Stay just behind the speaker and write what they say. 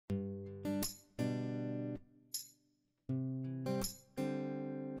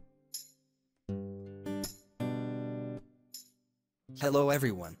Hello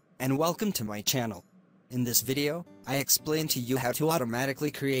everyone, and welcome to my channel. In this video, I explain to you how to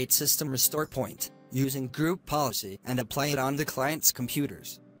automatically create system restore point, using group policy and apply it on the client's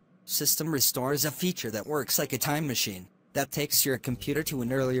computers. System restore is a feature that works like a time machine, that takes your computer to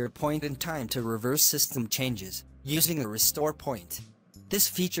an earlier point in time to reverse system changes, using a restore point. This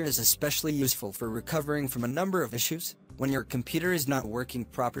feature is especially useful for recovering from a number of issues, when your computer is not working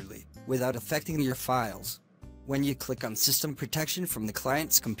properly, without affecting your files. When you click on System Protection from the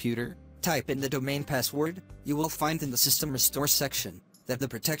client's computer, type in the domain password, you will find in the System Restore section that the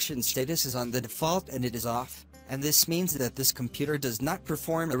protection status is on the default and it is off, and this means that this computer does not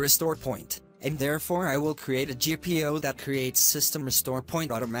perform a restore point, and therefore I will create a GPO that creates System Restore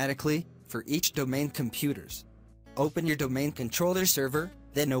point automatically for each domain computers. Open your domain controller server,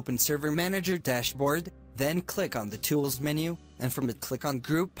 then open Server Manager dashboard, then click on the Tools menu, and from it click on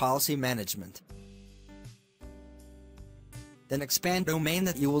Group Policy Management. Then expand domain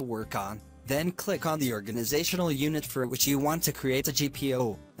that you will work on, then click on the organizational unit for which you want to create a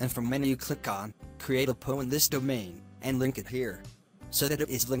GPO, and from menu click on Create a PO in this domain, and link it here, so that it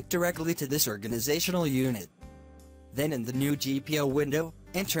is linked directly to this organizational unit. Then in the new GPO window,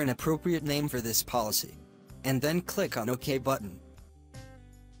 enter an appropriate name for this policy, and then click on OK button.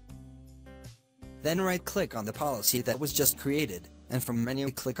 Then right-click on the policy that was just created, and from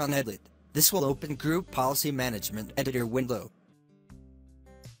menu click on Edit. This will open Group Policy Management Editor window.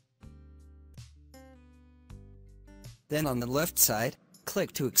 Then on the left side,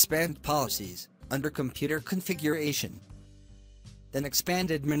 click to expand policies, under Computer Configuration. Then expand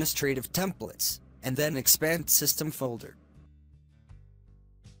Administrative Templates, and then expand System folder.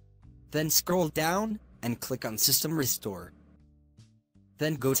 Then scroll down, and click on System Restore.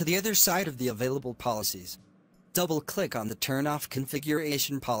 Then go to the other side of the available policies. Double-click on the Turn Off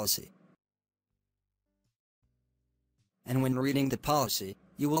Configuration policy. And when reading the policy,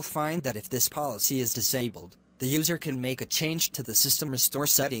 you will find that if this policy is disabled, the user can make a change to the System Restore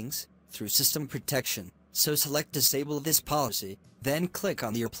settings through System Protection, so select Disable this policy, then click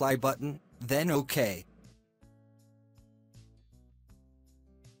on the Apply button, then OK.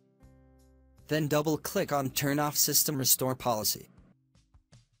 Then double-click on Turn Off System Restore policy.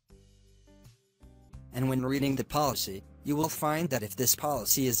 And when reading the policy, you will find that if this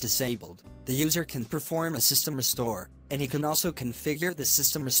policy is disabled, the user can perform a System Restore, and he can also configure the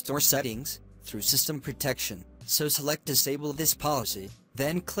System Restore settings through System Protection. So select Disable this policy,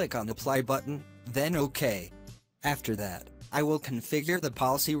 then click on Apply button, then OK. After that, I will configure the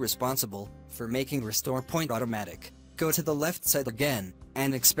policy responsible for making Restore Point automatic. Go to the left side again,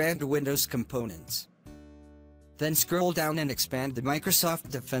 and expand Windows components. Then scroll down and expand the Microsoft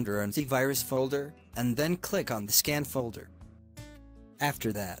Defender Antivirus folder, and then click on the Scan folder.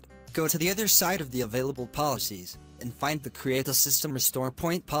 After that, go to the other side of the available policies, and find the Create a System Restore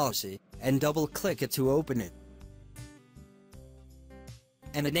Point policy, and double-click it to open it.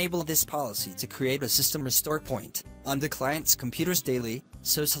 And enable this policy to create a System Restore Point on the client's computers daily,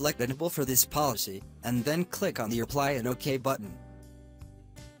 so select Enable for this policy, and then click on the Apply and OK button.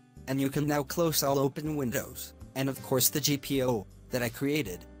 And you can now close all open windows, and of course the GPO that I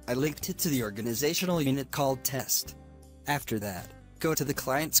created, I linked it to the organizational unit called Test. After that, go to the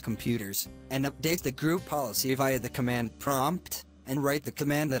client's computers, and update the group policy via the command prompt, and write the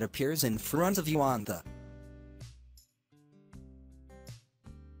command that appears in front of you on the.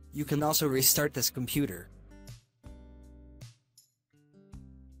 You can also restart this computer.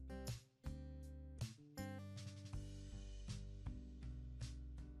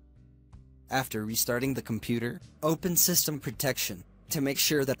 After restarting the computer, open System Protection to make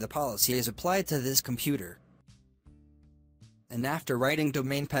sure that the policy is applied to this computer. And after writing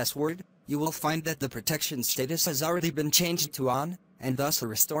domain password, you will find that the protection status has already been changed to on, and thus a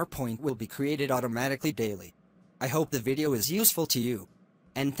restore point will be created automatically daily. I hope the video is useful to you.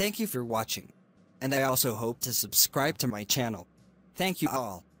 And thank you for watching. And I also hope to subscribe to my channel. Thank you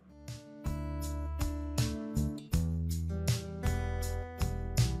all.